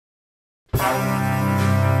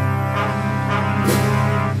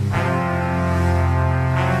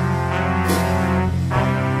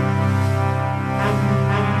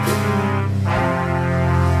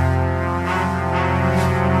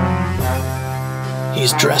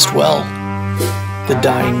He's dressed well, the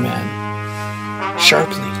dying man.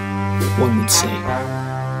 Sharply, one would say.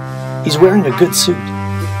 He's wearing a good suit,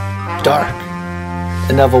 dark,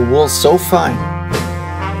 and of a wool so fine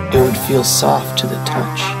it would feel soft to the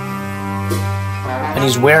touch. And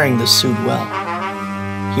he's wearing the suit well.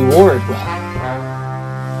 He wore it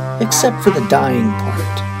well, except for the dying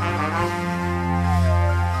part.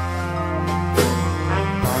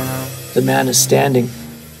 The man is standing.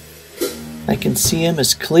 I can see him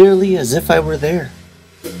as clearly as if I were there,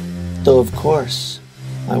 though of course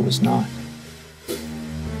I was not.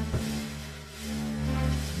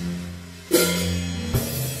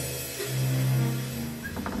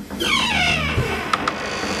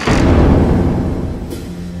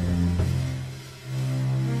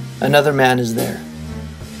 Another man is there,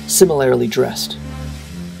 similarly dressed,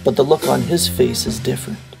 but the look on his face is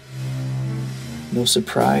different. No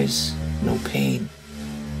surprise, no pain.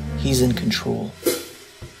 He's in control.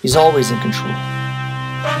 He's always in control.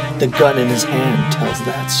 The gun in his hand tells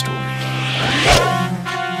that story.